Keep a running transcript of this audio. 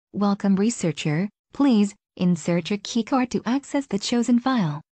Welcome, researcher. Please insert your keycard to access the chosen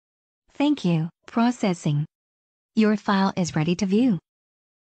file. Thank you. Processing. Your file is ready to view.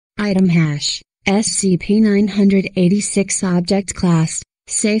 Item hash SCP-986 Object Class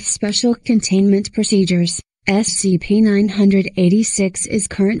Safe Special Containment Procedures. SCP-986 is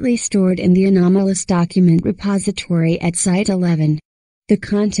currently stored in the Anomalous Document Repository at Site 11. The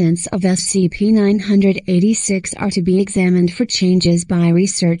contents of SCP-986 are to be examined for changes by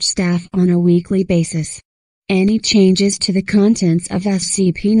research staff on a weekly basis. Any changes to the contents of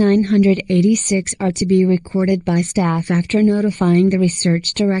SCP-986 are to be recorded by staff after notifying the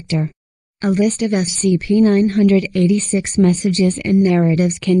research director. A list of SCP-986 messages and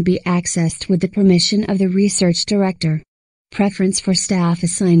narratives can be accessed with the permission of the research director. Preference for staff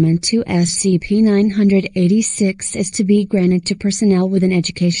assignment to SCP-986 is to be granted to personnel with an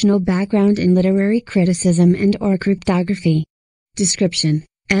educational background in literary criticism and/or cryptography. Description: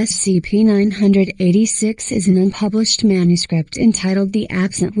 SCP-986 is an unpublished manuscript entitled The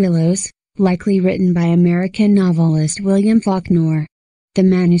Absent Willows, likely written by American novelist William Faulkner. The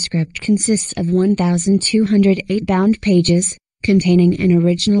manuscript consists of 1,208 bound pages, containing an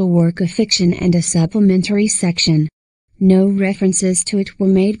original work of fiction and a supplementary section. No references to it were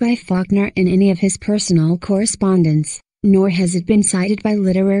made by Faulkner in any of his personal correspondence, nor has it been cited by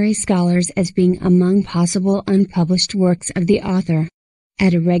literary scholars as being among possible unpublished works of the author.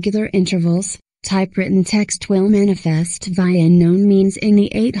 At irregular intervals, typewritten text will manifest via unknown means in the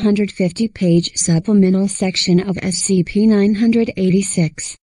 850-page supplemental section of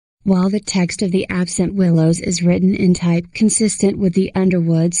SCP-986. While the text of The Absent Willows is written in type consistent with the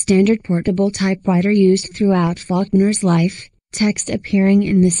Underwood standard portable typewriter used throughout Faulkner's life, text appearing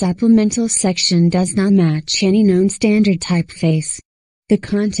in the supplemental section does not match any known standard typeface. The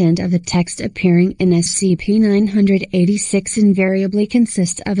content of the text appearing in SCP-986 invariably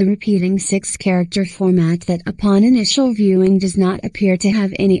consists of a repeating 6-character format that upon initial viewing does not appear to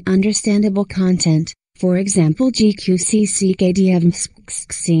have any understandable content, for example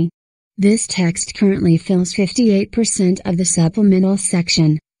GQCCKDMSC. This text currently fills 58% of the supplemental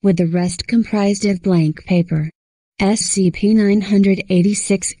section, with the rest comprised of blank paper.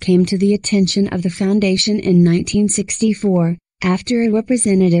 SCP-986 came to the attention of the Foundation in 1964, after a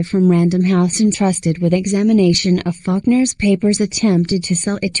representative from Random House entrusted with examination of Faulkner's papers attempted to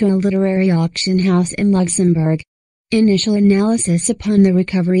sell it to a literary auction house in Luxembourg. Initial analysis upon the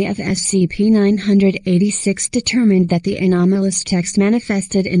recovery of SCP-986 determined that the anomalous text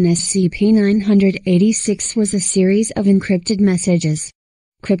manifested in SCP-986 was a series of encrypted messages.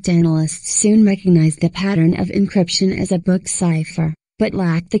 Cryptanalysts soon recognized the pattern of encryption as a book cipher, but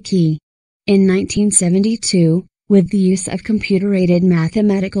lacked the key. In 1972, with the use of computer-aided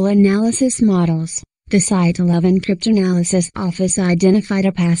mathematical analysis models, the Site 11 Cryptanalysis Office identified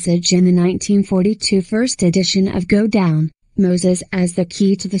a passage in the 1942 first edition of Go Down, Moses as the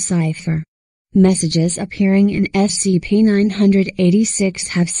key to the cipher. Messages appearing in SCP-986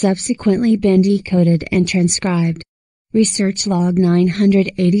 have subsequently been decoded and transcribed. Research Log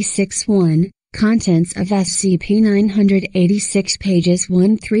 986-1, Contents of SCP-986 pages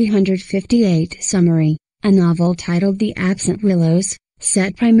 1-358 Summary, a novel titled The Absent Willows,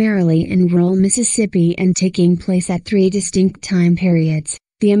 set primarily in rural Mississippi and taking place at 3 distinct time periods: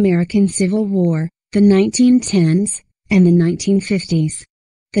 the American Civil War, the 1910s, and the 1950s.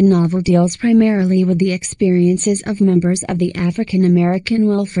 The novel deals primarily with the experiences of members of the African American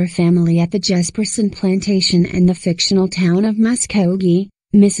welfare family at the Jesperson Plantation and the fictional town of Muskogee,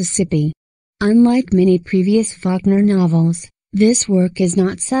 Mississippi. Unlike many previous Faulkner novels, this work is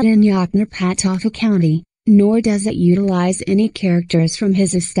not set in Yokneam-Patafa County, nor does it utilize any characters from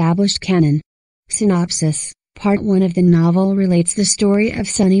his established canon. Synopsis: Part 1 of the novel relates the story of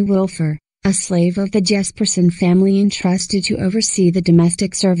Sonny Wilfer, a slave of the Jesperson family entrusted to oversee the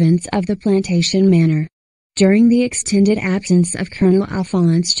domestic servants of the plantation manor. During the extended absence of Colonel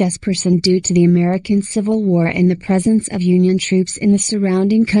Alphonse Jesperson due to the American Civil War and the presence of Union troops in the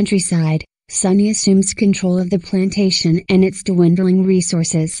surrounding countryside, Sonny assumes control of the plantation and its dwindling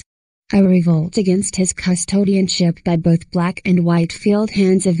resources. A revolt against his custodianship by both black and white field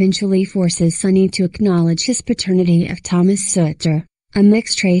hands eventually forces Sonny to acknowledge his paternity of Thomas Sutter, a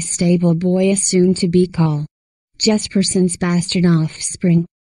mixed-race stable boy assumed to be Call Jesperson's bastard offspring.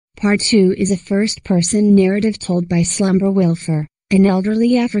 Part 2 is a first-person narrative told by Slumber Wilfer, an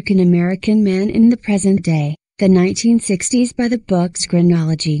elderly African-American man in the present day, the 1960s by the book's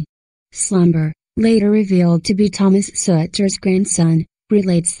chronology. Slumber, later revealed to be Thomas Sutter's grandson,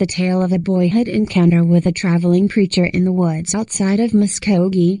 relates the tale of a boyhood encounter with a traveling preacher in the woods outside of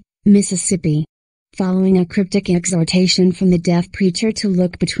Muskogee, Mississippi. Following a cryptic exhortation from the deaf preacher to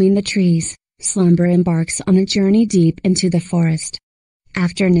look between the trees, Slumber embarks on a journey deep into the forest.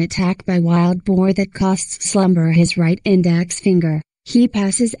 After an attack by wild boar that costs Slumber his right index finger, he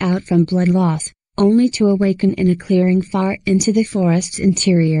passes out from blood loss, only to awaken in a clearing far into the forest's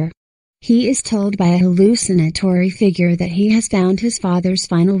interior. He is told by a hallucinatory figure that he has found his father's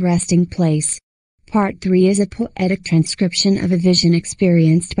final resting place. Part 3 is a poetic transcription of a vision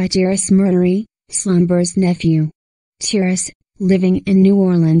experienced by Tyrus Murray, Slumber's nephew. Tyrus, living in New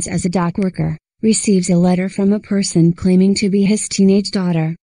Orleans as a dock worker, receives a letter from a person claiming to be his teenage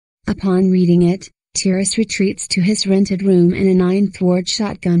daughter. Upon reading it, Tyrus retreats to his rented room in a 9-thwart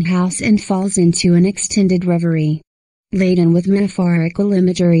shotgun house and falls into an extended reverie. Laden with metaphorical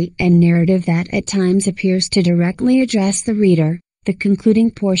imagery and narrative that at times appears to directly address the reader, the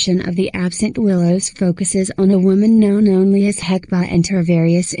concluding portion of The Absent Willows focuses on a woman known only as Hekba and her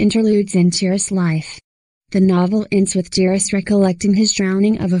various interludes in Tyrus' life. The novel ends with Tyrus recollecting his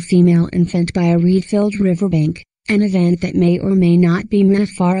drowning of a female infant by a reed-filled riverbank, an event that may or may not be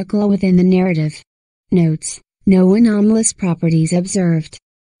metaphorical within the narrative. Notes: no anomalous properties observed.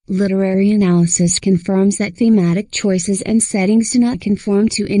 Literary analysis confirms that thematic choices and settings do not conform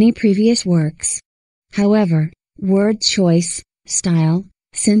to any previous works. However, word choice, style,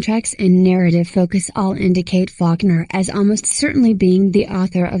 syntax and narrative focus all indicate Faulkner as almost certainly being the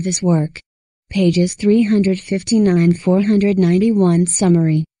author of this work. Pages 359-491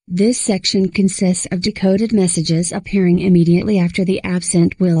 Summary. This section consists of decoded messages appearing immediately after The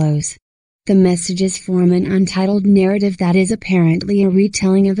Absent Willows. The messages form an untitled narrative that is apparently a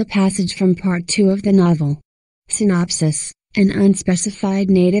retelling of a passage from Part 2 of the novel. Synopsis: an unspecified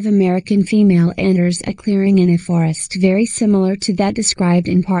Native American female enters a clearing in a forest very similar to that described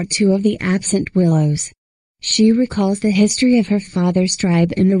in Part 2 of The Absent Willows. She recalls the history of her father's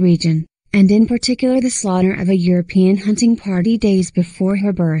tribe in the region, and in particular the slaughter of a European hunting party days before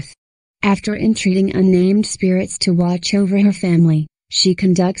her birth. After entreating unnamed spirits to watch over her family, she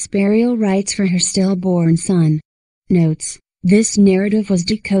conducts burial rites for her stillborn son. Notes: this narrative was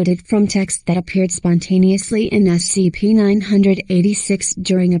decoded from text that appeared spontaneously in SCP-986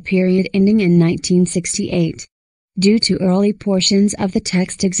 during a period ending in 1968. Due to early portions of the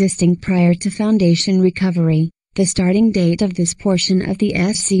text existing prior to Foundation recovery, the starting date of this portion of the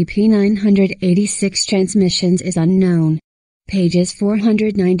SCP-986 transmissions is unknown. Pages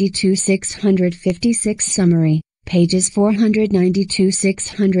 492-656 Summary. Pages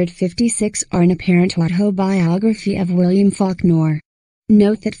 492-656 are an apparent autobiography of William Faulkner.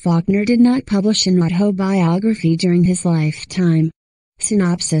 Note that Faulkner did not publish an autobiography during his lifetime.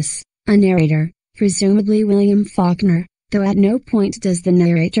 Synopsis: a narrator, presumably William Faulkner, though at no point does the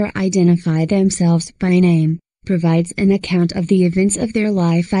narrator identify themselves by name, provides an account of the events of their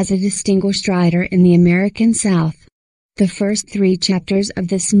life as a distinguished writer in the American South. The first 3 chapters of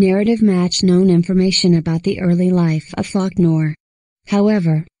this narrative match known information about the early life of Faulkner.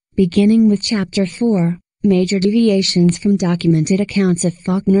 However, beginning with Chapter 4, major deviations from documented accounts of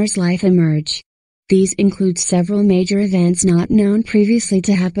Faulkner's life emerge. These include several major events not known previously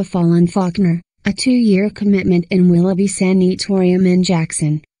to have befallen Faulkner: a 2-year commitment in Willoughby Sanatorium in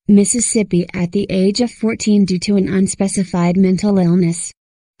Jackson, Mississippi at the age of 14 due to an unspecified mental illness,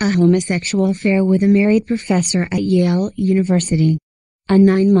 a homosexual affair with a married professor at Yale University, a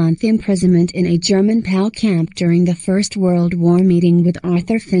 9-month imprisonment in a German PAL camp during the First World War, meeting with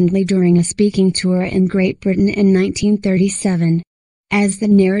Arthur Findlay during a speaking tour in Great Britain in 1937. As the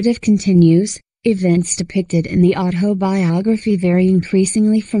narrative continues, events depicted in the autobiography vary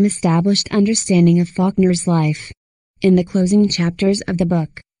increasingly from established understanding of Faulkner's life. In the closing chapters of the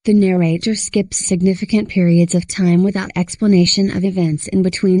book, the narrator skips significant periods of time without explanation of events in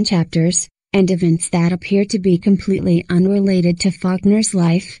between chapters, and events that appear to be completely unrelated to Faulkner's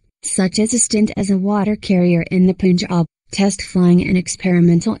life, such as a stint as a water carrier in the Punjab, test flying an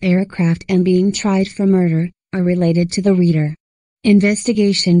experimental aircraft and being tried for murder, are related to the reader.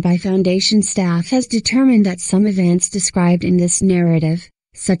 Investigation by Foundation staff has determined that some events described in this narrative,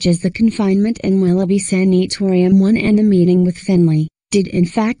 such as the confinement in Willoughby Sanatorium 1 and the meeting with Findlay, did in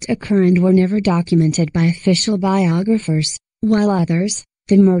fact occur and were never documented by official biographers, while others,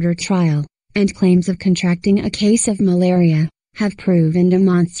 the murder trial, and claims of contracting a case of malaria, have proven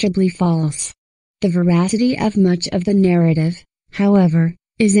demonstrably false. The veracity of much of the narrative, however,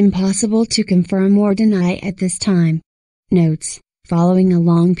 is impossible to confirm or deny at this time. Notes: following a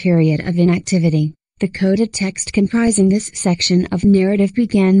long period of inactivity, the coded text comprising this section of narrative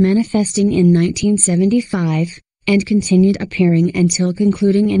began manifesting in 1975, and continued appearing until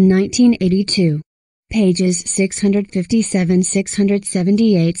concluding in 1982. Pages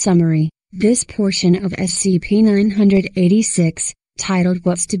 657-678 Summary. This portion of SCP-986, titled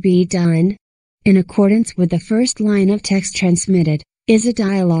What's to be Done? In accordance with the first line of text transmitted, is a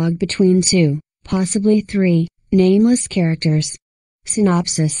dialogue between two, possibly three, nameless characters.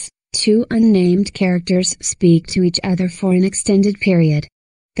 Synopsis: two unnamed characters speak to each other for an extended period.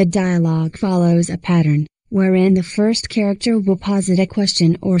 The dialogue follows a pattern, wherein the first character will posit a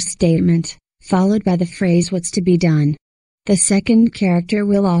question or statement, followed by the phrase "What's to be done?" The second character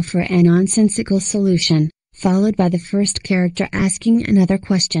will offer a nonsensical solution, followed by the first character asking another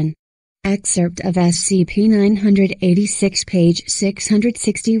question. Excerpt of SCP-986 page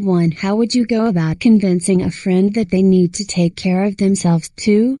 661. How would you go about convincing a friend that they need to take care of themselves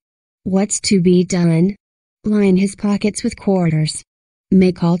too? What's to be done? Line his pockets with quarters.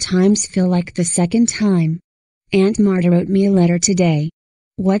 Make all times feel like the second time. Aunt Marta wrote me a letter today.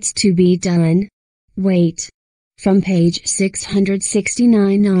 What's to be done? Wait. From page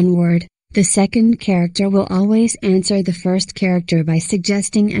 669 onward, the second character will always answer the first character by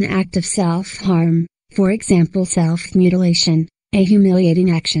suggesting an act of self-harm, for example self-mutilation, a humiliating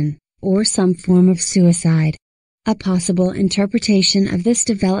action, or some form of suicide. A possible interpretation of this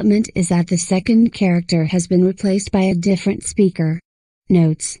development is that the second character has been replaced by a different speaker.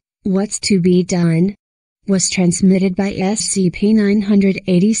 Notes: What's to be done? Was transmitted by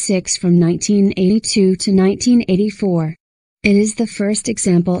SCP-986 from 1982 to 1984. It is the first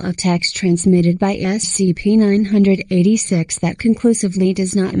example of text transmitted by SCP-986 that conclusively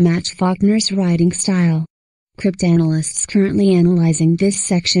does not match Faulkner's writing style. Cryptanalysts currently analyzing this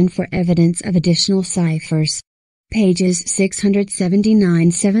section for evidence of additional ciphers. Pages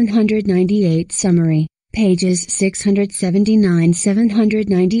 679-798 Summary. Pages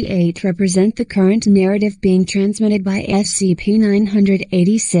 679-798 represent the current narrative being transmitted by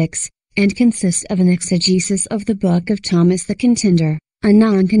SCP-986, and consist of an exegesis of the Book of Thomas the Contender, a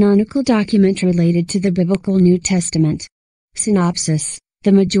non-canonical document related to the Biblical New Testament. Synopsis: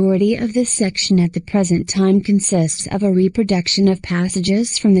 the majority of this section at the present time consists of a reproduction of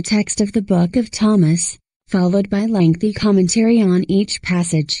passages from the text of the Book of Thomas, followed by lengthy commentary on each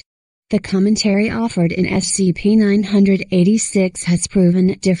passage. The commentary offered in SCP-986 has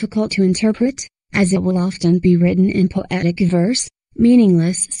proven difficult to interpret, as it will often be written in poetic verse,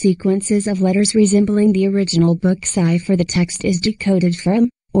 meaningless sequences of letters resembling the original book cipher the text is decoded from,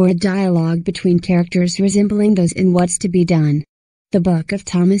 or a dialogue between characters resembling those in What's to be Done. The Book of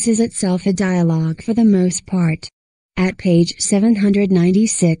Thomas is itself a dialogue for the most part. At page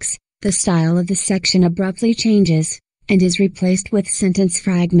 796, the style of the section abruptly changes, and is replaced with sentence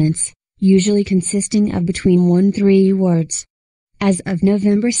fragments, usually consisting of between 1-3 words. As of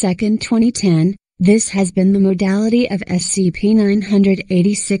November 2, 2010, this has been the modality of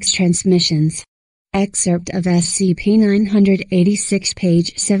SCP-986 transmissions. Excerpt of SCP-986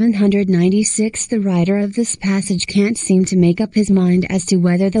 page 796. The writer of this passage can't seem to make up his mind as to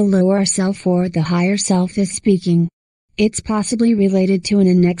whether the lower self or the higher self is speaking. It's possibly related to an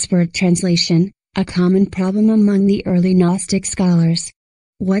inexpert translation, a common problem among the early Gnostic scholars.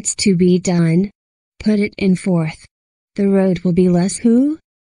 What's to be done? Put it in fourth. The road will be less who?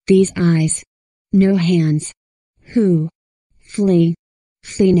 These eyes. No hands. Who? Flee.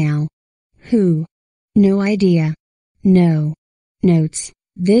 Flee now. Who? No idea. No. Notes: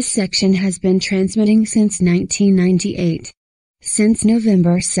 this section has been transmitting since 1998. Since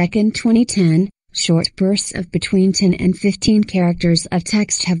November 2, 2010, short bursts of between 10 and 15 characters of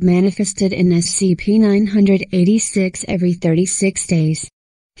text have manifested in SCP-986 every 36 days.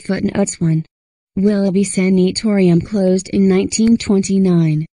 Footnotes 1. Willoughby Sanatorium closed in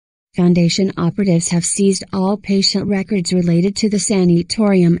 1929. Foundation operatives have seized all patient records related to the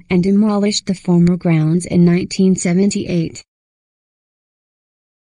sanatorium and demolished the former grounds in 1978.